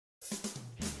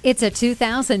It's a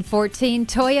 2014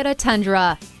 Toyota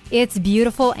Tundra. It's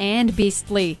beautiful and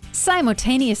beastly,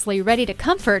 simultaneously ready to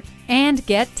comfort and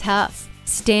get tough.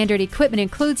 Standard equipment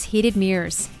includes heated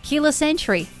mirrors, keyless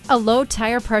entry, a low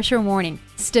tire pressure warning,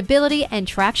 stability and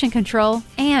traction control,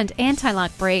 and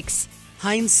anti-lock brakes.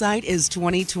 Hindsight is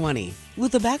 20/20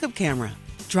 with a backup camera.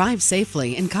 Drive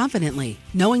safely and confidently,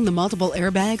 knowing the multiple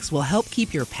airbags will help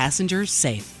keep your passengers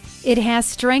safe. It has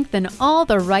strength in all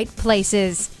the right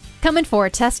places. Come in for a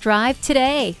test drive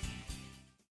today.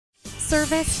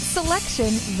 Service, selection,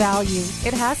 value.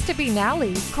 It has to be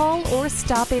Nalley. Call or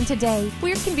stop in today.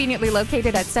 We're conveniently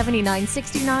located at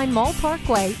 7969 Mall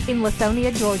Parkway in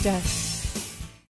Lithonia, Georgia.